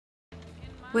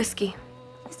Whiskey.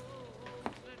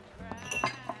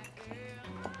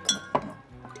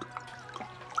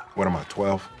 What am I,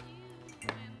 12?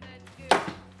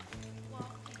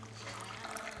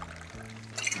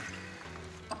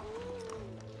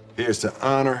 Here's to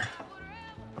honor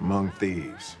among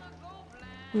thieves.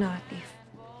 I'm not a thief.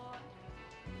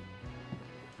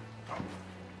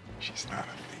 She's not a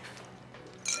thief.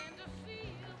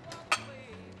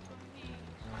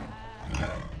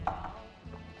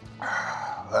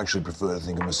 I actually prefer to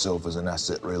think of myself as an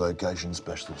asset relocation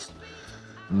specialist.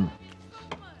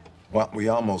 Well, we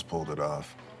almost pulled it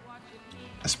off,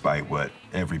 despite what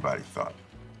everybody thought.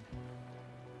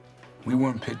 We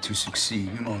weren't picked to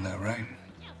succeed, you know that, right?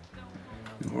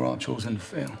 We were all chosen to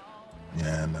fail.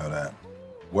 Yeah, I know that.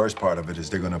 Worst part of it is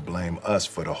they're gonna blame us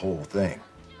for the whole thing.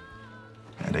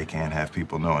 And they can't have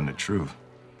people knowing the truth.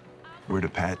 We're the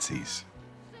patsies,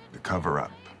 the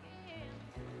cover-up.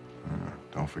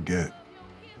 Don't forget,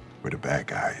 we're the bad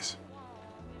guys.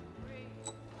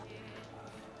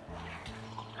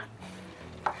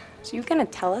 So you gonna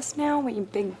tell us now what your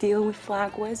big deal with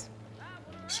Flag was?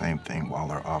 Same thing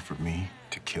Waller offered me,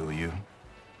 to kill you.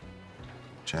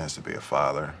 Chance to be a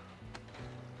father.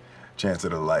 Chance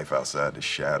at a life outside the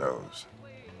shadows.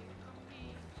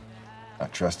 I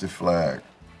trusted Flag.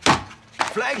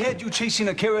 Flag had you chasing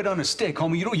a carrot on a stick,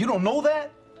 homie. You don't know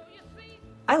that?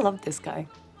 I love this guy.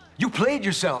 You played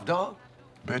yourself, dog.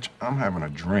 Bitch, I'm having a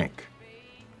drink.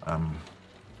 I'm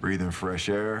breathing fresh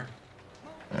air.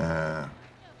 For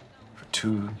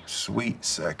 2 sweet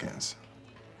seconds,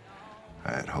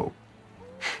 I had hope.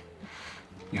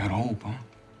 You had hope, huh?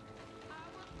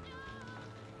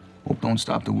 Hope don't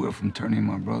stop the wheel from turning,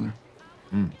 my brother.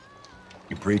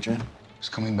 You preaching? It's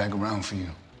coming back around for you.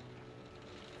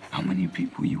 How many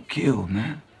people you killed,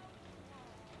 man?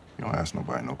 You don't ask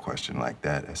nobody no question like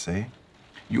that, S.A.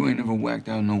 You ain't never whacked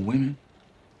out no women,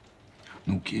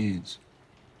 no kids.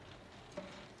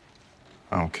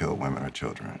 I don't kill women or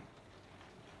children.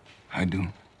 I do.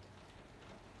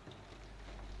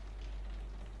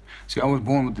 See, I was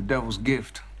born with the devil's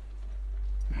gift.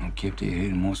 I kept it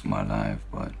hidden most of my life,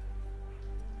 but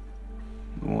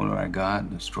the older I got,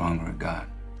 the stronger it got.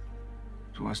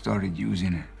 So I started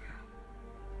using it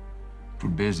for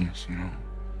business, you know.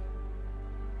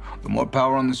 The more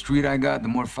power on the street I got, the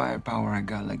more firepower I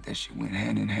got. Like that shit went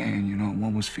hand in hand, you know.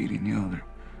 One was feeding the other.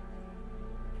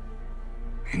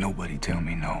 Ain't nobody tell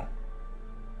me no.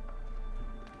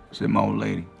 Said my old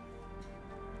lady.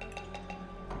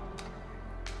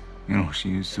 You know, she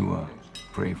used to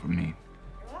pray for me.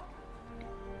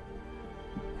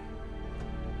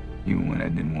 Even when I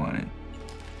didn't want it.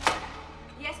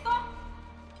 ¿Y esto?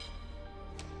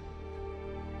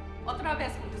 Otra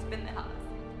vez con tus pendejadas.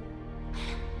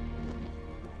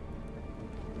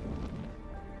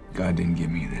 God didn't give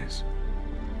me this.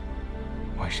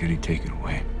 Why should he take it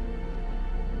away?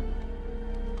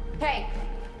 Hey!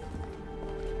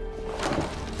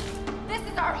 This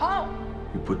is our home!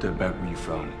 You put that back where you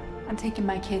found it. I'm taking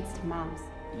my kids to Mom's.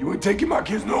 You ain't taking my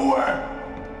kids nowhere!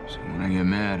 So when I get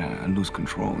mad, I lose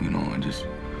control, you know, I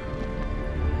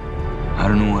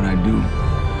don't know what I do.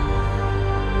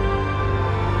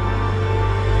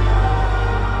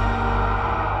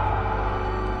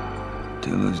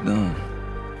 Till it's done.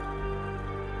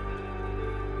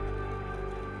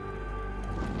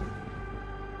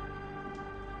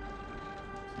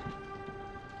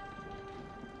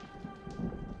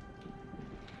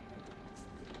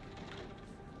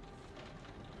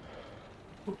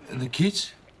 And the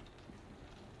kids?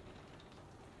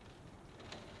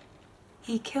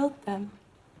 He killed them.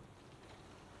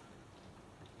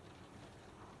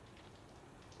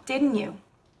 Didn't you?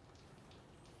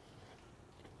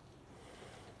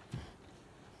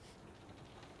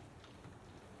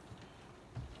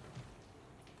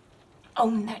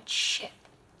 Own that shit.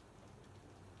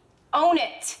 Own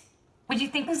it! What do you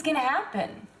think was gonna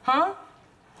happen, huh?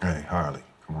 Hey, Harley,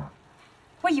 come on.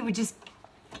 What, you would just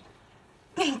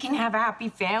think and have a happy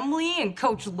family and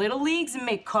coach little leagues and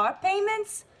make car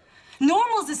payments?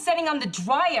 Normals is setting on the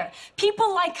dryer.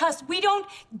 People like us, we don't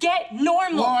get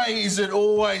normal. Why is it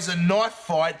always a knife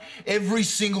fight every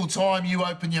single time you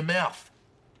open your mouth?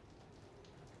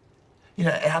 You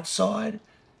know, outside,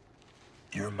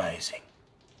 you're amazing.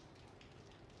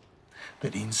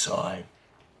 But inside,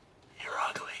 you're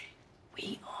ugly.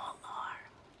 We all are.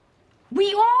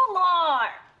 We all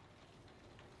are!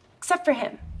 Except for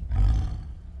him.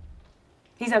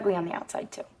 He's ugly on the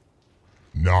outside, too.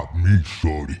 Not me,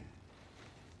 shorty.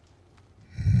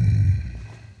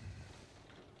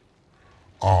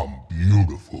 I'm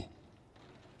beautiful.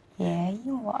 Yeah,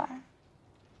 you are.